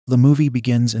The movie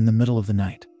begins in the middle of the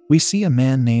night. We see a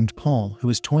man named Paul who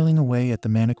is toiling away at the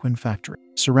mannequin factory,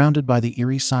 surrounded by the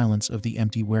eerie silence of the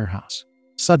empty warehouse.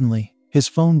 Suddenly, his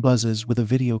phone buzzes with a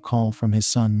video call from his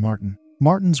son Martin.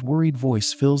 Martin's worried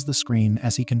voice fills the screen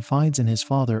as he confides in his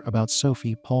father about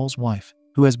Sophie, Paul's wife,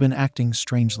 who has been acting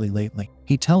strangely lately.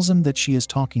 He tells him that she is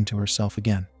talking to herself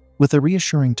again. With a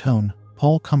reassuring tone,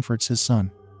 Paul comforts his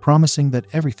son, promising that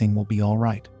everything will be all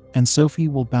right, and Sophie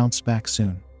will bounce back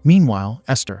soon. Meanwhile,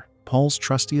 Esther, Paul's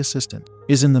trusty assistant,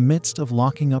 is in the midst of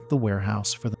locking up the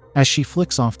warehouse for them. As she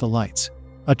flicks off the lights,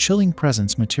 a chilling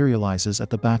presence materializes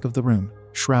at the back of the room,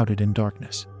 shrouded in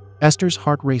darkness. Esther's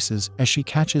heart races as she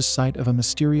catches sight of a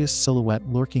mysterious silhouette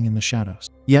lurking in the shadows.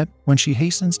 Yet, when she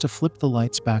hastens to flip the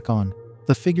lights back on,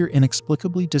 the figure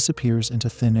inexplicably disappears into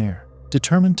thin air.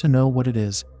 Determined to know what it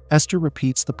is, Esther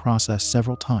repeats the process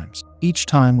several times, each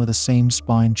time with the same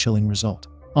spine-chilling result.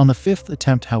 On the fifth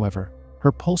attempt, however,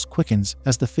 her pulse quickens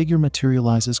as the figure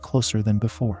materializes closer than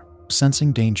before.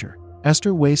 Sensing danger,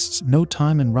 Esther wastes no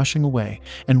time in rushing away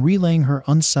and relaying her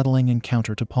unsettling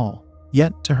encounter to Paul.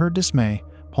 Yet, to her dismay,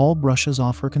 Paul brushes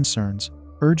off her concerns,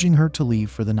 urging her to leave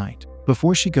for the night.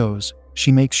 Before she goes,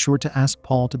 she makes sure to ask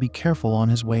Paul to be careful on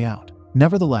his way out.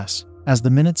 Nevertheless, as the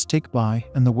minutes tick by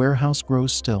and the warehouse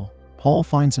grows still, Paul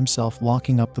finds himself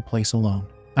locking up the place alone.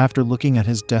 After looking at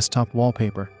his desktop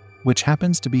wallpaper, which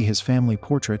happens to be his family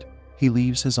portrait, he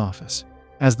leaves his office.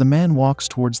 As the man walks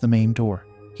towards the main door,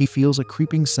 he feels a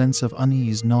creeping sense of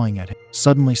unease gnawing at him.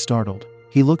 Suddenly startled,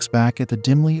 he looks back at the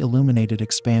dimly illuminated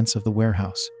expanse of the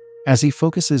warehouse. As he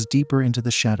focuses deeper into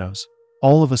the shadows,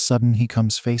 all of a sudden he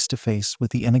comes face to face with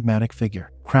the enigmatic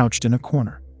figure, crouched in a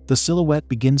corner. The silhouette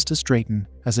begins to straighten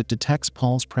as it detects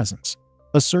Paul's presence.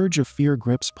 A surge of fear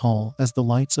grips Paul as the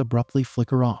lights abruptly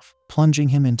flicker off, plunging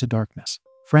him into darkness.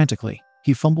 Frantically,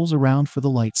 he fumbles around for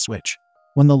the light switch.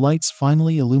 When the lights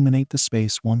finally illuminate the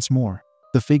space once more,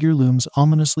 the figure looms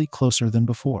ominously closer than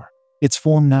before, its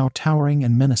form now towering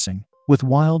and menacing, with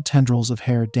wild tendrils of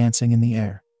hair dancing in the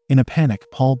air. In a panic,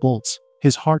 Paul bolts,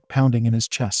 his heart pounding in his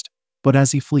chest. But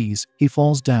as he flees, he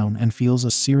falls down and feels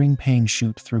a searing pain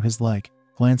shoot through his leg.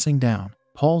 Glancing down,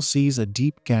 Paul sees a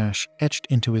deep gash etched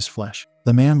into his flesh.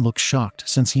 The man looks shocked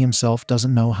since he himself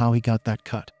doesn't know how he got that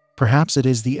cut. Perhaps it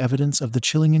is the evidence of the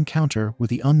chilling encounter with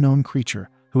the unknown creature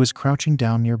who is crouching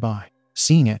down nearby.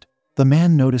 Seeing it, the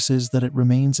man notices that it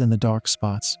remains in the dark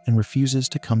spots and refuses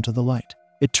to come to the light.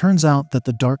 It turns out that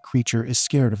the dark creature is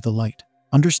scared of the light.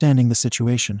 Understanding the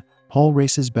situation, Paul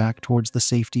races back towards the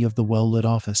safety of the well-lit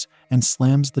office and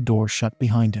slams the door shut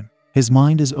behind him. His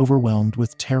mind is overwhelmed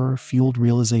with terror-fueled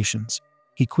realizations.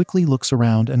 He quickly looks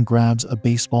around and grabs a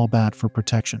baseball bat for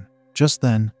protection. Just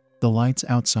then, the lights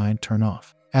outside turn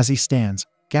off. As he stands,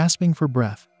 gasping for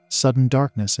breath, sudden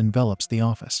darkness envelops the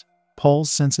office. Paul's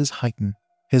senses heighten,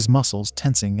 his muscles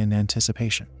tensing in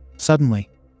anticipation. Suddenly,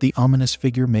 the ominous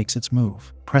figure makes its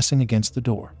move, pressing against the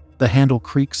door. The handle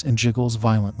creaks and jiggles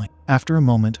violently. After a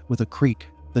moment, with a creak,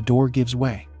 the door gives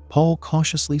way. Paul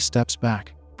cautiously steps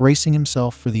back, bracing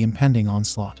himself for the impending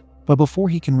onslaught. But before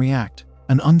he can react,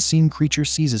 an unseen creature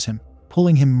seizes him,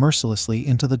 pulling him mercilessly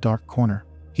into the dark corner.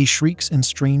 He shrieks and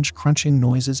strange crunching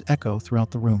noises echo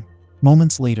throughout the room.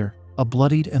 Moments later, a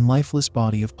bloodied and lifeless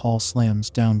body of Paul slams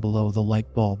down below the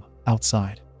light bulb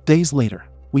outside. Days later,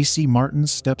 we see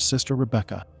Martin's stepsister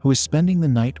Rebecca, who is spending the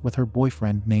night with her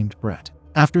boyfriend named Brett.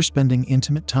 After spending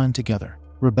intimate time together,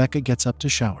 Rebecca gets up to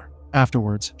shower.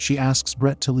 Afterwards, she asks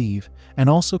Brett to leave and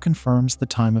also confirms the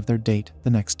time of their date the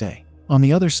next day. On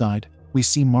the other side, we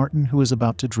see Martin, who is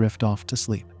about to drift off to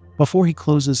sleep. Before he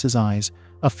closes his eyes,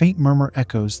 a faint murmur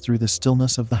echoes through the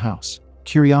stillness of the house.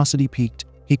 Curiosity piqued,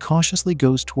 he cautiously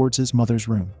goes towards his mother's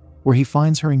room, where he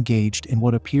finds her engaged in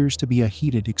what appears to be a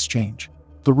heated exchange.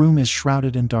 The room is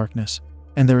shrouded in darkness,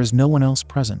 and there is no one else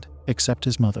present except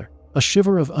his mother. A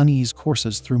shiver of unease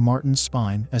courses through Martin's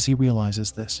spine as he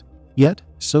realizes this. Yet,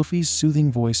 Sophie's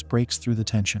soothing voice breaks through the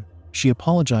tension. She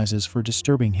apologizes for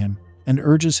disturbing him and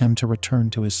urges him to return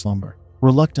to his slumber.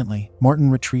 Reluctantly, Martin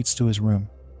retreats to his room,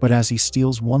 but as he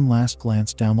steals one last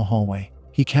glance down the hallway,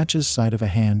 he catches sight of a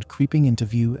hand creeping into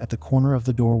view at the corner of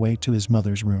the doorway to his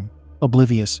mother's room.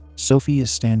 Oblivious, Sophie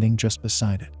is standing just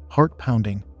beside it. Heart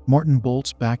pounding, Martin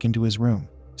bolts back into his room,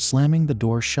 slamming the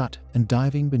door shut and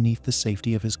diving beneath the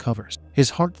safety of his covers. His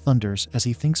heart thunders as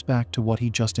he thinks back to what he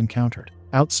just encountered.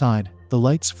 Outside, the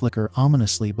lights flicker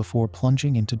ominously before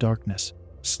plunging into darkness.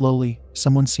 Slowly,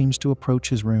 someone seems to approach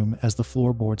his room as the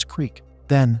floorboards creak.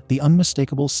 Then, the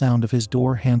unmistakable sound of his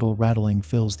door handle rattling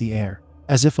fills the air,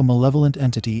 as if a malevolent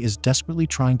entity is desperately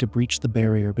trying to breach the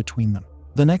barrier between them.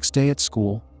 The next day at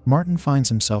school, Martin finds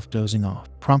himself dozing off,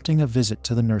 prompting a visit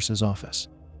to the nurse's office.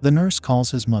 The nurse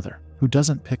calls his mother, who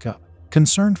doesn't pick up.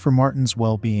 Concerned for Martin's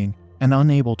well-being and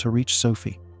unable to reach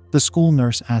Sophie, the school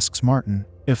nurse asks Martin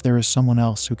if there is someone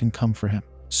else who can come for him.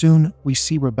 Soon, we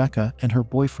see Rebecca and her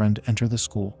boyfriend enter the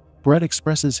school. Brett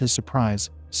expresses his surprise,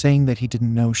 saying that he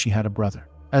didn't know she had a brother.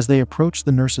 As they approach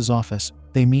the nurse's office,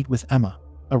 they meet with Emma,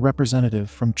 a representative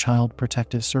from Child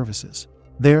Protective Services.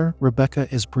 There, Rebecca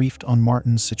is briefed on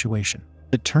Martin's situation.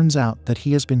 It turns out that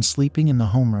he has been sleeping in the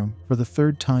homeroom for the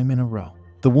third time in a row.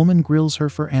 The woman grills her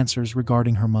for answers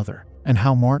regarding her mother and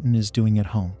how Martin is doing at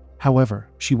home. However,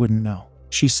 she wouldn't know.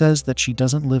 She says that she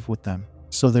doesn't live with them,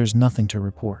 so there's nothing to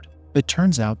report. It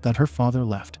turns out that her father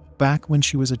left back when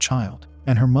she was a child,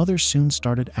 and her mother soon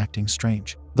started acting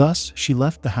strange. Thus, she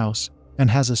left the house and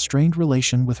has a strained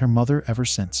relation with her mother ever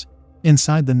since.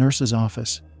 Inside the nurse's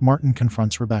office, Martin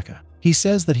confronts Rebecca. He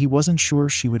says that he wasn't sure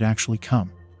she would actually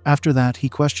come. After that, he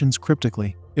questions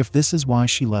cryptically if this is why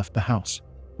she left the house.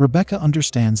 Rebecca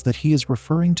understands that he is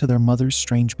referring to their mother's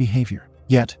strange behavior.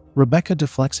 Yet, Rebecca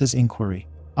deflects his inquiry,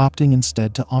 opting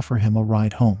instead to offer him a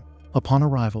ride home. Upon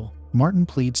arrival, Martin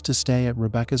pleads to stay at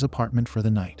Rebecca's apartment for the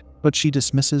night, but she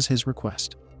dismisses his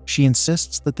request. She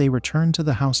insists that they return to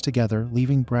the house together,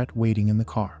 leaving Brett waiting in the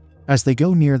car. As they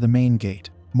go near the main gate,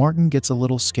 Martin gets a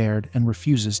little scared and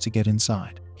refuses to get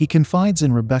inside. He confides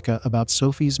in Rebecca about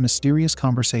Sophie's mysterious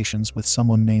conversations with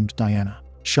someone named Diana.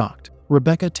 Shocked,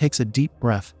 Rebecca takes a deep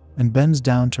breath and bends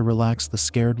down to relax the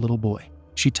scared little boy.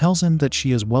 She tells him that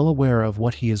she is well aware of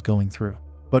what he is going through,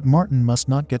 but Martin must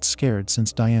not get scared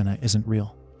since Diana isn't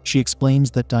real. She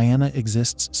explains that Diana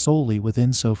exists solely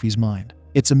within Sophie's mind.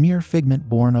 It's a mere figment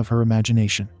born of her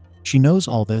imagination. She knows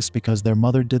all this because their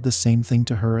mother did the same thing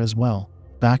to her as well,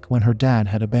 back when her dad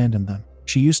had abandoned them.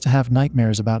 She used to have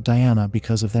nightmares about Diana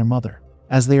because of their mother.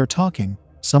 As they are talking,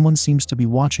 someone seems to be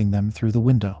watching them through the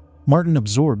window. Martin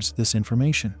absorbs this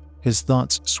information, his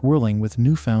thoughts swirling with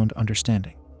newfound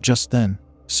understanding. Just then,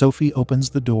 Sophie opens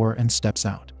the door and steps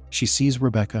out. She sees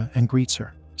Rebecca and greets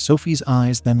her. Sophie's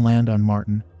eyes then land on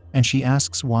Martin, and she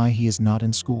asks why he is not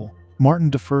in school. Martin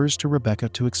defers to Rebecca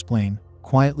to explain,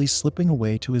 quietly slipping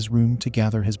away to his room to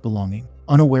gather his belongings.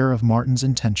 Unaware of Martin's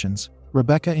intentions,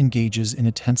 Rebecca engages in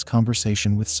a tense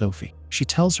conversation with Sophie. She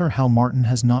tells her how Martin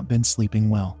has not been sleeping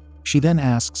well. She then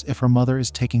asks if her mother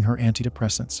is taking her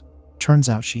antidepressants. Turns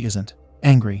out she isn't.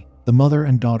 Angry, the mother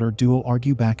and daughter duo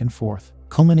argue back and forth,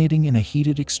 culminating in a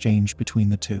heated exchange between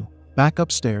the two. Back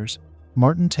upstairs,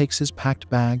 Martin takes his packed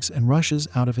bags and rushes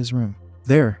out of his room.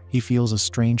 There, he feels a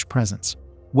strange presence.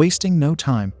 Wasting no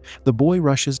time, the boy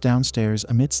rushes downstairs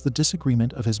amidst the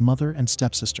disagreement of his mother and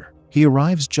stepsister. He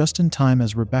arrives just in time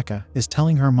as Rebecca is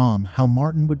telling her mom how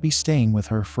Martin would be staying with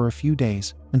her for a few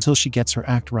days until she gets her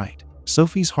act right.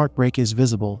 Sophie's heartbreak is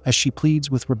visible as she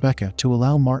pleads with Rebecca to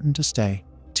allow Martin to stay,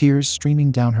 tears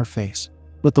streaming down her face.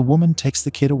 But the woman takes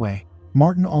the kid away.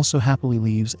 Martin also happily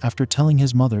leaves after telling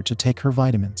his mother to take her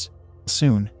vitamins.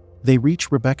 Soon, they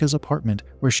reach Rebecca's apartment,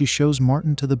 where she shows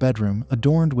Martin to the bedroom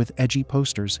adorned with edgy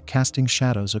posters casting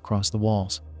shadows across the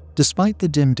walls. Despite the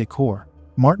dim decor,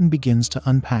 Martin begins to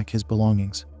unpack his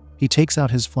belongings. He takes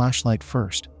out his flashlight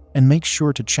first and makes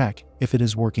sure to check if it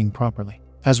is working properly.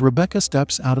 As Rebecca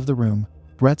steps out of the room,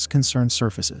 Brett's concern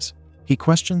surfaces. He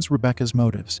questions Rebecca's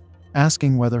motives,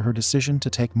 asking whether her decision to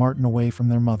take Martin away from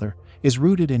their mother is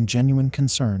rooted in genuine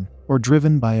concern or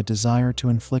driven by a desire to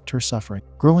inflict her suffering.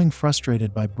 Growing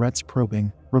frustrated by Brett's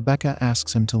probing, Rebecca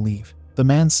asks him to leave. The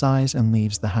man sighs and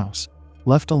leaves the house.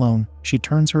 Left alone, she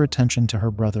turns her attention to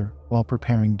her brother while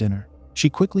preparing dinner. She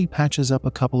quickly patches up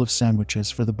a couple of sandwiches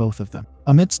for the both of them.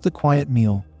 Amidst the quiet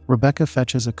meal, Rebecca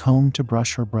fetches a comb to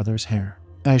brush her brother's hair.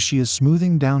 As she is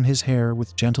smoothing down his hair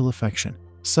with gentle affection,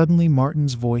 suddenly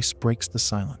Martin's voice breaks the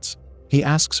silence. He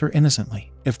asks her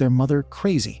innocently if their mother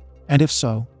crazy, and if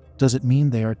so, does it mean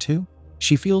they are too?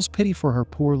 She feels pity for her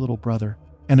poor little brother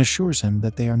and assures him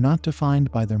that they are not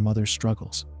defined by their mother's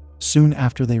struggles. Soon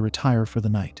after they retire for the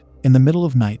night. In the middle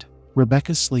of night,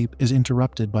 Rebecca's sleep is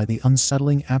interrupted by the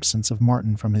unsettling absence of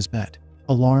Martin from his bed.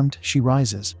 Alarmed, she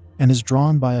rises and is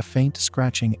drawn by a faint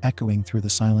scratching echoing through the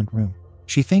silent room.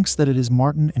 She thinks that it is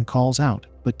Martin and calls out,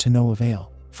 but to no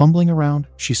avail. Fumbling around,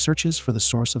 she searches for the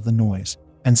source of the noise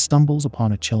and stumbles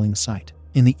upon a chilling sight.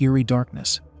 In the eerie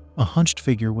darkness, a hunched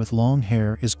figure with long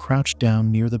hair is crouched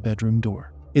down near the bedroom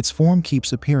door. Its form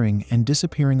keeps appearing and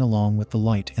disappearing along with the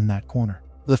light in that corner.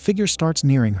 The figure starts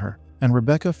nearing her, and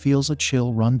Rebecca feels a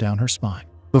chill run down her spine.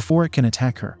 Before it can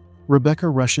attack her, Rebecca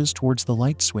rushes towards the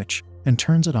light switch and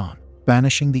turns it on,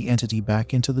 banishing the entity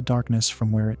back into the darkness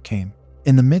from where it came.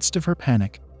 In the midst of her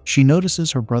panic, she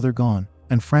notices her brother gone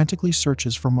and frantically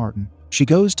searches for Martin. She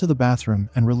goes to the bathroom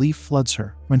and relief floods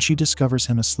her when she discovers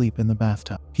him asleep in the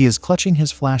bathtub. He is clutching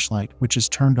his flashlight, which is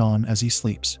turned on as he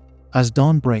sleeps. As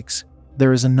dawn breaks,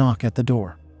 there is a knock at the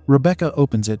door. Rebecca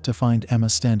opens it to find Emma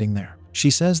standing there. She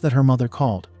says that her mother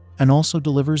called and also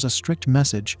delivers a strict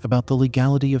message about the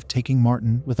legality of taking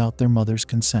Martin without their mother's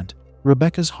consent.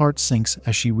 Rebecca's heart sinks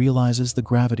as she realizes the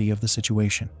gravity of the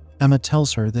situation. Emma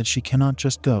tells her that she cannot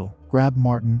just go, grab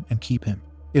Martin and keep him.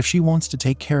 If she wants to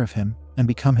take care of him and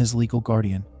become his legal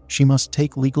guardian, she must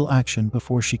take legal action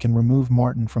before she can remove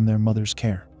Martin from their mother's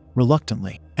care.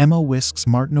 Reluctantly, Emma whisks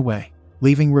Martin away,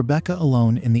 leaving Rebecca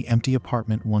alone in the empty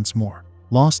apartment once more.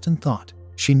 Lost in thought,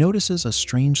 she notices a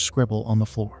strange scribble on the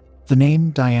floor. The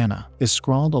name Diana is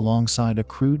scrawled alongside a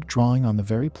crude drawing on the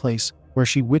very place where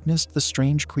she witnessed the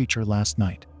strange creature last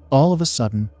night. All of a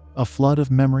sudden, a flood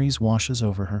of memories washes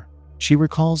over her. She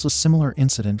recalls a similar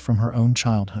incident from her own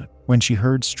childhood, when she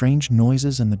heard strange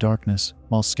noises in the darkness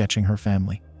while sketching her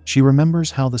family. She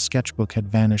remembers how the sketchbook had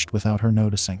vanished without her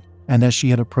noticing, and as she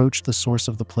had approached the source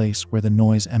of the place where the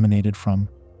noise emanated from,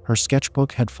 her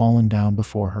sketchbook had fallen down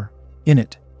before her. In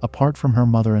it, apart from her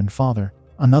mother and father,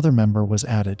 another member was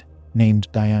added, named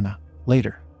Diana.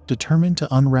 Later, determined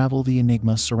to unravel the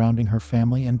enigma surrounding her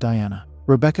family and Diana,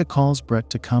 Rebecca calls Brett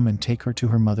to come and take her to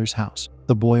her mother's house.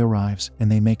 The boy arrives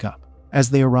and they make up. As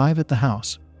they arrive at the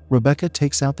house, Rebecca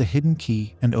takes out the hidden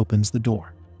key and opens the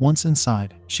door. Once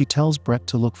inside, she tells Brett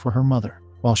to look for her mother,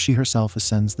 while she herself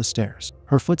ascends the stairs.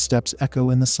 Her footsteps echo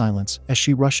in the silence as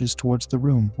she rushes towards the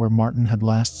room where Martin had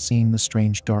last seen the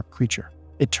strange dark creature.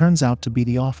 It turns out to be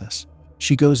the office.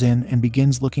 She goes in and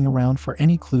begins looking around for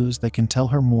any clues that can tell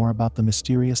her more about the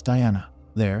mysterious Diana.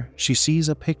 There, she sees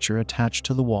a picture attached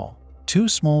to the wall. Two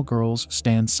small girls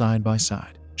stand side by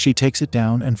side. She takes it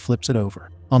down and flips it over.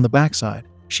 On the backside,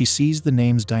 she sees the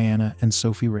names Diana and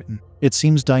Sophie written. It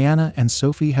seems Diana and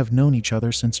Sophie have known each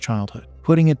other since childhood.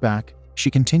 Putting it back, she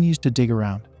continues to dig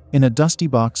around. In a dusty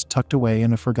box tucked away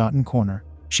in a forgotten corner,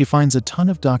 she finds a ton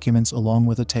of documents along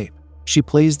with a tape. She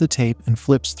plays the tape and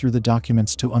flips through the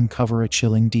documents to uncover a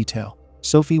chilling detail.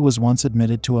 Sophie was once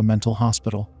admitted to a mental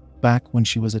hospital, back when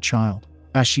she was a child.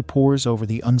 As she pores over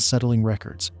the unsettling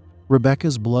records,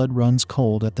 Rebecca's blood runs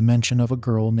cold at the mention of a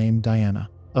girl named Diana,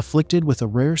 afflicted with a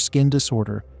rare skin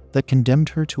disorder that condemned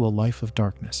her to a life of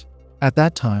darkness. At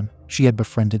that time, she had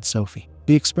befriended Sophie.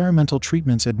 The experimental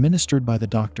treatments administered by the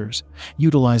doctors,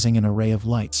 utilizing an array of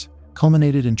lights,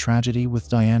 culminated in tragedy with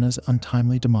Diana's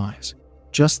untimely demise.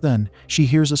 Just then, she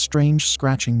hears a strange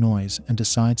scratching noise and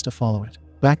decides to follow it.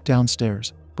 Back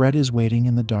downstairs, Brett is waiting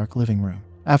in the dark living room.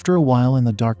 After a while in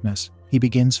the darkness, he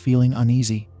begins feeling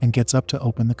uneasy and gets up to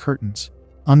open the curtains.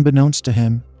 Unbeknownst to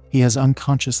him, he has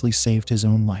unconsciously saved his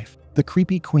own life. The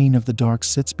creepy queen of the dark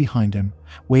sits behind him,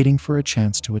 waiting for a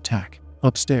chance to attack.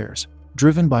 Upstairs,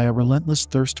 driven by a relentless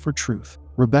thirst for truth,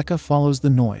 Rebecca follows the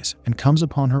noise and comes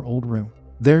upon her old room.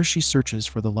 There she searches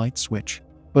for the light switch,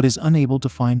 but is unable to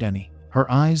find any. Her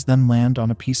eyes then land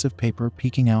on a piece of paper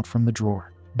peeking out from the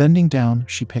drawer. Bending down,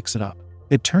 she picks it up.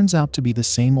 It turns out to be the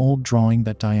same old drawing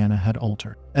that Diana had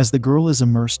altered. As the girl is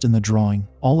immersed in the drawing,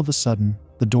 all of a sudden,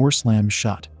 the door slams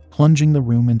shut, plunging the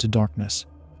room into darkness.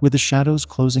 With the shadows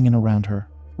closing in around her,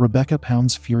 Rebecca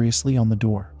pounds furiously on the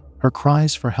door. Her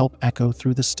cries for help echo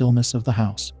through the stillness of the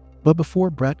house. But before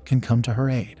Brett can come to her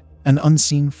aid, an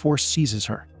unseen force seizes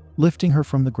her, lifting her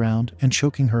from the ground and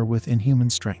choking her with inhuman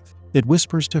strength. It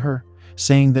whispers to her,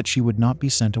 saying that she would not be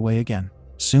sent away again.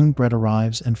 Soon Brett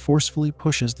arrives and forcefully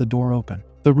pushes the door open.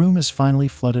 The room is finally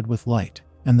flooded with light,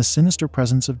 and the sinister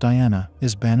presence of Diana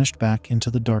is banished back into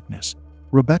the darkness.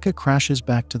 Rebecca crashes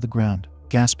back to the ground,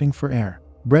 gasping for air.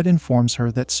 Brett informs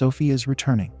her that Sophie is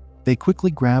returning. They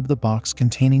quickly grab the box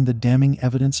containing the damning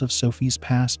evidence of Sophie's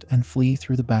past and flee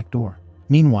through the back door.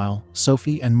 Meanwhile,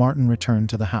 Sophie and Martin return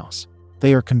to the house.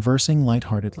 They are conversing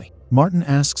lightheartedly. Martin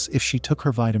asks if she took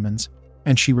her vitamins,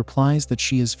 and she replies that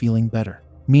she is feeling better,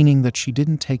 meaning that she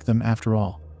didn't take them after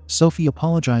all. Sophie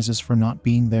apologizes for not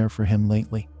being there for him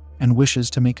lately, and wishes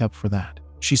to make up for that.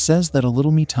 She says that a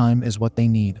little me time is what they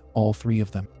need, all three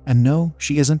of them. And no,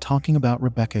 she isn't talking about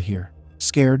Rebecca here.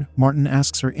 Scared, Martin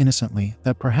asks her innocently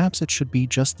that perhaps it should be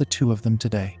just the two of them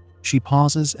today. She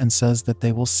pauses and says that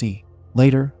they will see.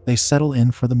 Later, they settle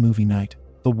in for the movie night.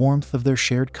 The warmth of their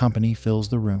shared company fills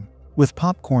the room. With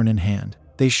popcorn in hand,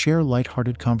 they share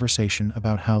lighthearted conversation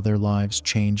about how their lives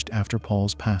changed after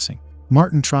Paul's passing.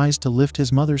 Martin tries to lift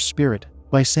his mother's spirit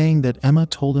by saying that Emma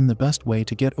told him the best way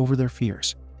to get over their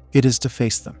fears. It is to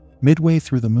face them. Midway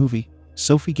through the movie,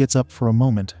 Sophie gets up for a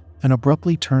moment and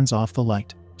abruptly turns off the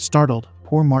light. Startled,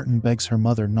 poor Martin begs her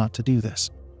mother not to do this,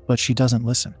 but she doesn't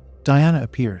listen. Diana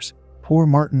appears. Poor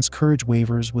Martin's courage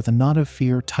wavers with a knot of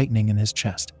fear tightening in his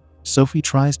chest. Sophie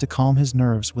tries to calm his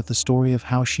nerves with the story of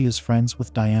how she is friends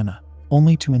with Diana,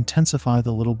 only to intensify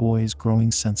the little boy's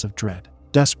growing sense of dread.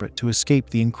 Desperate to escape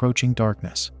the encroaching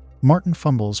darkness, Martin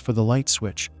fumbles for the light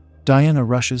switch. Diana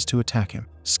rushes to attack him.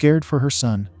 Scared for her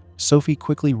son, Sophie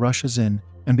quickly rushes in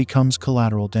and becomes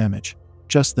collateral damage.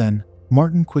 Just then,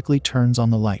 Martin quickly turns on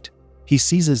the light. He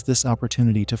seizes this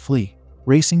opportunity to flee,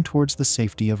 racing towards the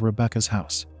safety of Rebecca's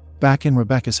house. Back in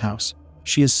Rebecca's house,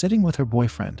 she is sitting with her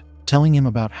boyfriend, telling him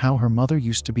about how her mother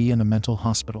used to be in a mental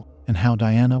hospital and how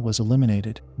Diana was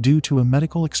eliminated due to a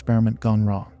medical experiment gone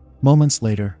wrong. Moments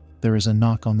later, there is a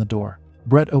knock on the door.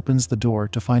 Brett opens the door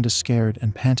to find a scared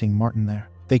and panting Martin there.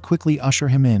 They quickly usher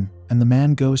him in, and the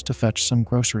man goes to fetch some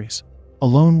groceries.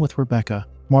 Alone with Rebecca,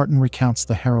 Martin recounts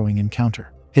the harrowing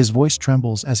encounter. His voice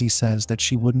trembles as he says that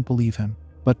she wouldn't believe him,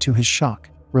 but to his shock,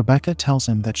 Rebecca tells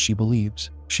him that she believes.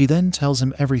 She then tells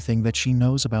him everything that she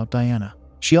knows about Diana.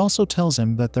 She also tells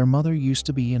him that their mother used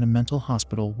to be in a mental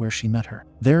hospital where she met her.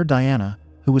 There, Diana,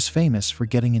 who was famous for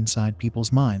getting inside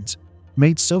people's minds,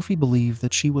 made Sophie believe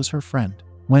that she was her friend,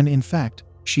 when in fact,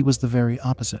 she was the very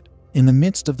opposite. In the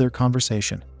midst of their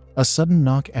conversation, a sudden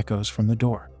knock echoes from the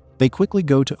door. They quickly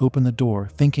go to open the door,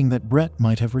 thinking that Brett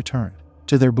might have returned.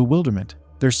 To their bewilderment,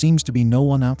 there seems to be no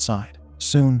one outside.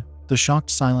 Soon, the shocked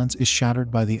silence is shattered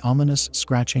by the ominous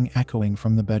scratching echoing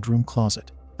from the bedroom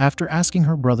closet. After asking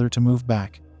her brother to move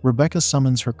back, Rebecca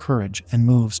summons her courage and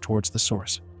moves towards the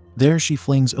source. There she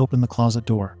flings open the closet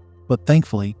door, but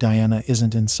thankfully Diana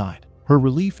isn't inside. Her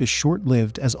relief is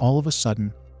short-lived as all of a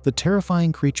sudden, the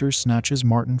terrifying creature snatches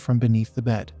Martin from beneath the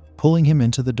bed, pulling him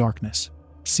into the darkness.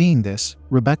 Seeing this,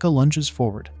 Rebecca lunges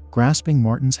forward, grasping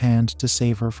Martin's hand to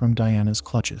save her from Diana's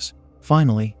clutches.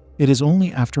 Finally, it is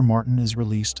only after Martin is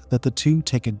released that the two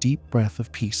take a deep breath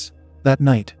of peace. That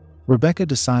night, Rebecca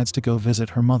decides to go visit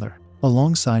her mother,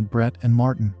 alongside Brett and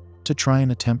Martin, to try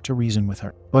and attempt to reason with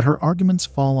her. But her arguments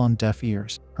fall on deaf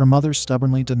ears. Her mother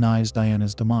stubbornly denies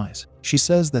Diana's demise. She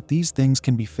says that these things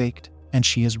can be faked, and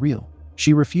she is real.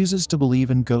 She refuses to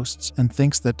believe in ghosts and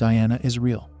thinks that Diana is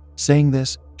real. Saying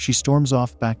this, she storms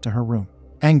off back to her room.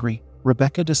 Angry,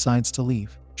 Rebecca decides to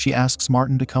leave. She asks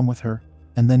Martin to come with her,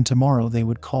 and then tomorrow they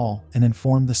would call and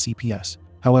inform the CPS.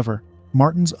 However,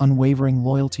 Martin's unwavering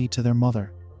loyalty to their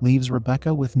mother leaves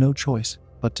Rebecca with no choice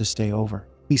but to stay over.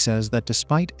 He says that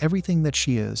despite everything that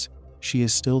she is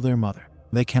still their mother.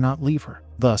 They cannot leave her.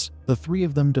 Thus, the three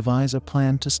of them devise a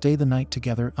plan to stay the night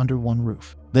together under one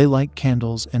roof. They light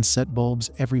candles and set bulbs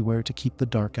everywhere to keep the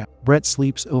dark out. Brett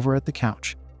sleeps over at the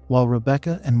couch, while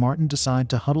Rebecca and Martin decide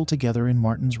to huddle together in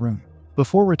Martin's room.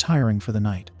 Before retiring for the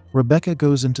night, Rebecca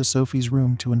goes into Sophie's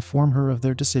room to inform her of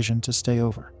their decision to stay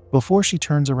over. Before she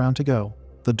turns around to go,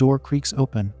 the door creaks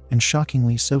open, and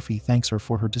shockingly Sophie thanks her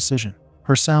for her decision.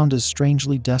 Her sound is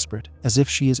strangely desperate, as if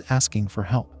she is asking for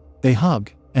help. They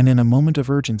hug, and in a moment of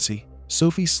urgency,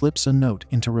 Sophie slips a note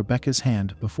into Rebecca's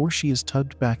hand before she is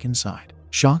tugged back inside.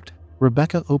 Shocked,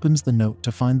 Rebecca opens the note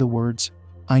to find the words,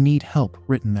 "I need help,"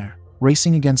 written there.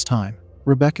 Racing against time,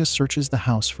 Rebecca searches the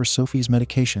house for Sophie's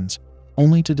medications,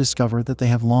 only to discover that they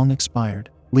have long expired,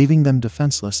 leaving them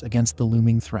defenseless against the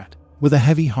looming threat. With a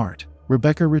heavy heart,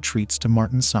 Rebecca retreats to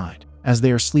Martin's side. As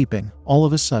they are sleeping, all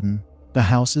of a sudden, the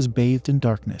house is bathed in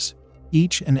darkness.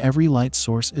 Each and every light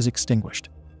source is extinguished.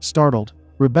 Startled,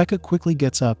 Rebecca quickly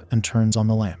gets up and turns on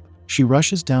the lamp. She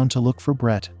rushes down to look for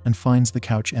Brett and finds the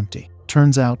couch empty.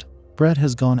 Turns out, Brett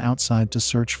has gone outside to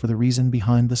search for the reason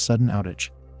behind the sudden outage.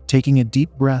 Taking a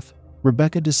deep breath,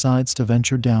 Rebecca decides to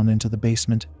venture down into the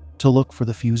basement to look for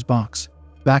the fuse box.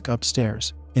 Back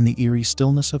upstairs, in the eerie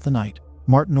stillness of the night,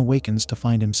 Martin awakens to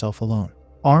find himself alone.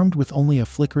 Armed with only a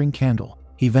flickering candle,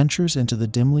 he ventures into the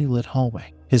dimly lit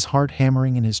hallway, his heart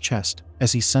hammering in his chest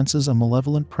as he senses a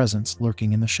malevolent presence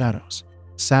lurking in the shadows.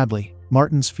 Sadly,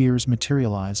 Martin's fears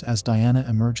materialize as Diana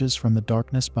emerges from the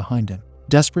darkness behind him.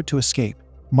 Desperate to escape,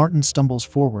 Martin stumbles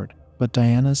forward, but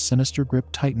Diana's sinister grip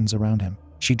tightens around him.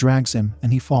 She drags him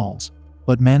and he falls,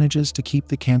 but manages to keep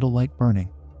the candlelight burning.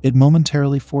 It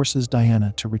momentarily forces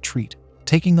Diana to retreat.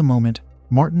 Taking the moment,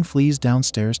 Martin flees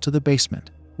downstairs to the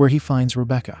basement, where he finds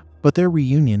Rebecca. But their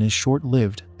reunion is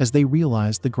short-lived as they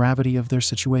realize the gravity of their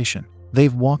situation.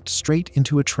 They've walked straight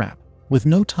into a trap. With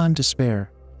no time to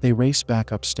spare, they race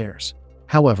back upstairs.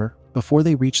 However, before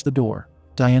they reach the door,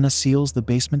 Diana seals the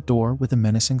basement door with a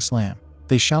menacing slam.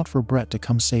 They shout for Brett to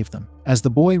come save them. As the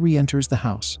boy re-enters the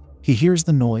house, he hears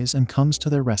the noise and comes to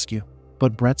their rescue.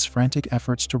 But Brett's frantic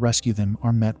efforts to rescue them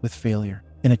are met with failure.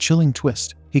 In a chilling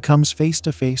twist, he comes face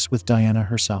to face with Diana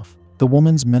herself. The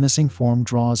woman's menacing form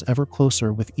draws ever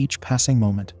closer with each passing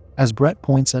moment. As Brett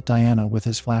points at Diana with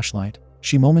his flashlight,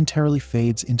 she momentarily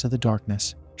fades into the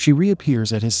darkness. She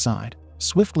reappears at his side,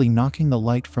 swiftly knocking the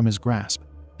light from his grasp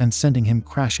and sending him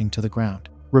crashing to the ground.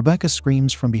 Rebecca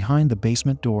screams from behind the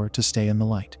basement door to stay in the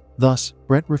light. Thus,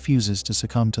 Brett refuses to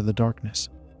succumb to the darkness.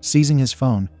 Seizing his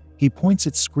phone, he points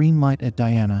its screen light at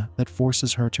Diana that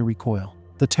forces her to recoil.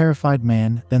 The terrified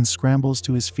man then scrambles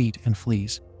to his feet and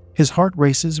flees. His heart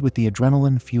races with the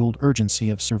adrenaline-fueled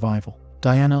urgency of survival.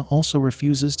 Diana also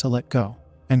refuses to let go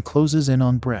and closes in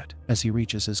on Brett as he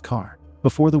reaches his car.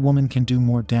 Before the woman can do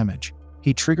more damage,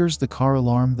 he triggers the car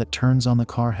alarm that turns on the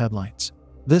car headlights.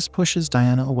 This pushes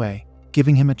Diana away,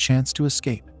 giving him a chance to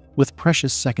escape. With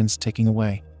precious seconds ticking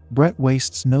away, Brett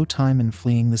wastes no time in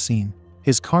fleeing the scene,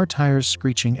 his car tires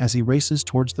screeching as he races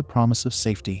towards the promise of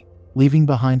safety, leaving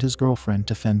behind his girlfriend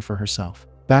to fend for herself.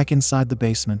 Back inside the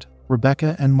basement,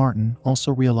 Rebecca and Martin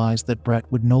also realize that Brett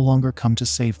would no longer come to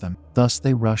save them, thus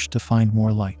they rush to find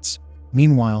more lights.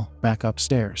 Meanwhile, back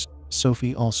upstairs,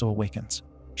 Sophie also awakens.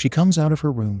 She comes out of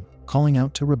her room, calling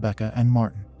out to Rebecca and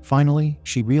Martin. Finally,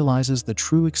 she realizes the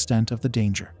true extent of the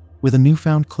danger. With a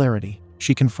newfound clarity,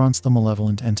 she confronts the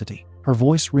malevolent entity. Her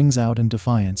voice rings out in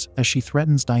defiance as she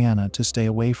threatens Diana to stay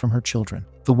away from her children.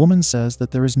 The woman says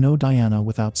that there is no Diana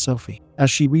without Sophie. As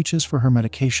she reaches for her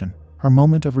medication, her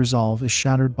moment of resolve is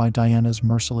shattered by Diana's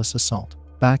merciless assault.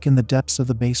 Back in the depths of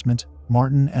the basement,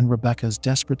 Martin and Rebecca's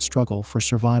desperate struggle for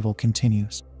survival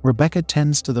continues. Rebecca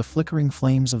tends to the flickering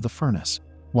flames of the furnace,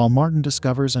 while Martin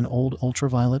discovers an old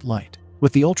ultraviolet light.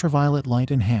 With the ultraviolet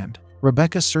light in hand,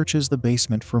 Rebecca searches the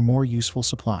basement for more useful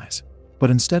supplies.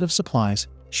 But instead of supplies,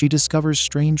 she discovers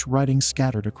strange writing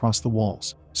scattered across the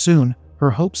walls. Soon,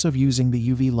 her hopes of using the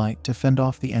UV light to fend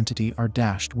off the entity are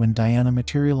dashed when Diana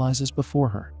materializes before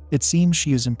her. It seems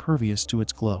she is impervious to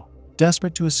its glow.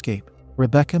 Desperate to escape,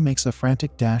 Rebecca makes a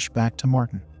frantic dash back to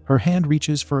Martin. Her hand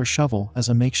reaches for a shovel as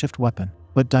a makeshift weapon,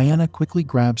 but Diana quickly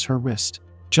grabs her wrist.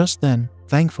 Just then,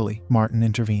 thankfully, Martin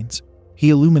intervenes. He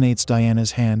illuminates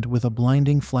Diana's hand with a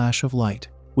blinding flash of light,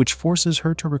 which forces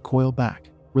her to recoil back,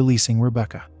 releasing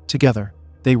Rebecca. Together,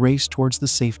 they race towards the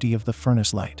safety of the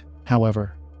furnace light.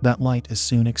 However, that light is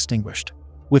soon extinguished.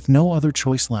 With no other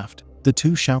choice left, the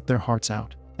two shout their hearts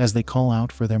out as they call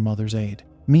out for their mother's aid.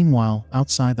 Meanwhile,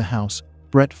 outside the house,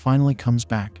 Brett finally comes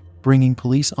back, bringing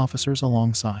police officers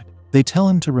alongside. They tell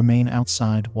him to remain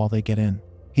outside while they get in.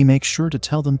 He makes sure to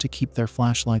tell them to keep their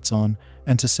flashlights on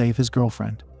and to save his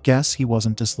girlfriend. Guess he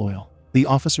wasn't disloyal. The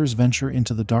officers venture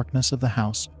into the darkness of the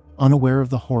house, unaware of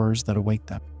the horrors that await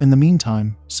them. In the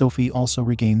meantime, Sophie also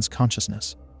regains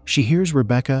consciousness. She hears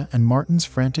Rebecca and Martin's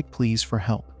frantic pleas for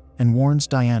help and warns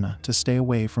Diana to stay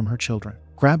away from her children.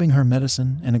 Grabbing her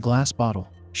medicine and a glass bottle,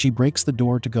 she breaks the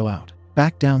door to go out.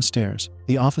 Back downstairs,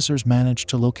 the officers manage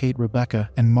to locate Rebecca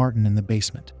and Martin in the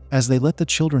basement. As they let the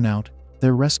children out,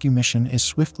 their rescue mission is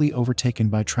swiftly overtaken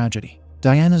by tragedy.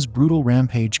 Diana's brutal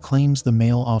rampage claims the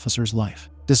male officer's life.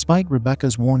 Despite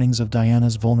Rebecca's warnings of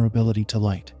Diana's vulnerability to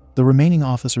light, the remaining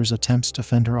officers' attempts to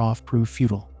fend her off prove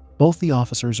futile. Both the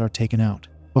officers are taken out.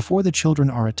 Before the children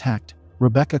are attacked,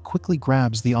 Rebecca quickly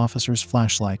grabs the officer's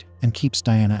flashlight and keeps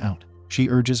Diana out. She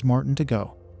urges Martin to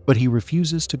go, but he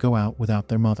refuses to go out without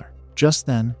their mother. Just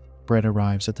then, Brett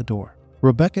arrives at the door.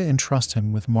 Rebecca entrusts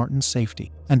him with Martin's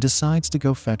safety and decides to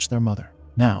go fetch their mother.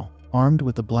 Now, armed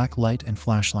with the black light and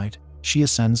flashlight, she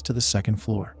ascends to the second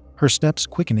floor, her steps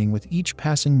quickening with each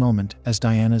passing moment as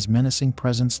Diana's menacing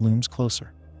presence looms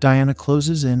closer. Diana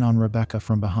closes in on Rebecca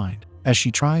from behind. As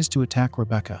she tries to attack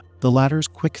Rebecca, the latter's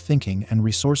quick thinking and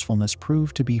resourcefulness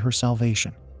prove to be her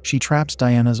salvation. She traps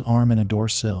Diana's arm in a door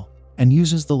sill and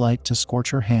uses the light to scorch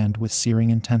her hand with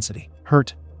searing intensity.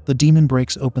 Hurt, the demon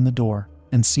breaks open the door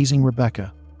and, seizing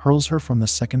Rebecca, hurls her from the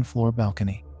second-floor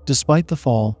balcony. Despite the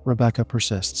fall, Rebecca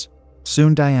persists.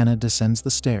 Soon Diana descends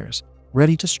the stairs,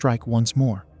 ready to strike once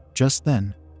more. Just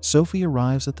then, Sophie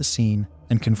arrives at the scene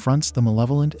and confronts the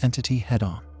malevolent entity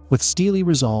head-on. With steely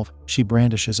resolve, she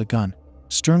brandishes a gun.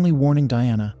 Sternly warning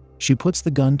Diana, she puts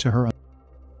the gun to her.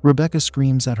 Rebecca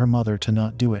screams at her mother to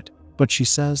not do it, but she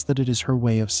says that it is her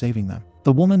way of saving them.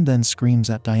 The woman then screams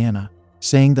at Diana,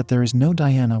 saying that there is no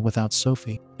Diana without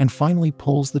Sophie, and finally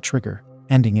pulls the trigger,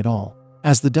 ending it all.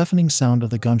 As the deafening sound of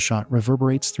the gunshot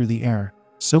reverberates through the air,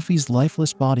 Sophie's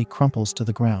lifeless body crumples to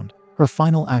the ground. Her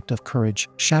final act of courage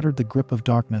shattered the grip of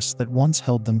darkness that once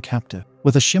held them captive.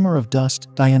 With a shimmer of dust,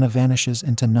 Diana vanishes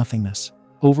into nothingness.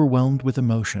 Overwhelmed with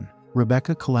emotion,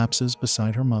 Rebecca collapses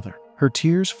beside her mother. Her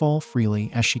tears fall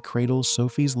freely as she cradles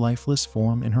Sophie's lifeless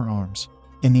form in her arms.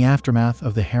 In the aftermath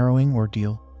of the harrowing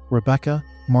ordeal, Rebecca,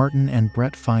 Martin, and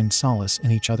Brett find solace in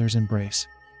each other's embrace.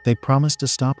 They promise to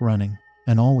stop running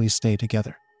and always stay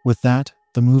together. With that,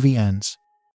 the movie ends.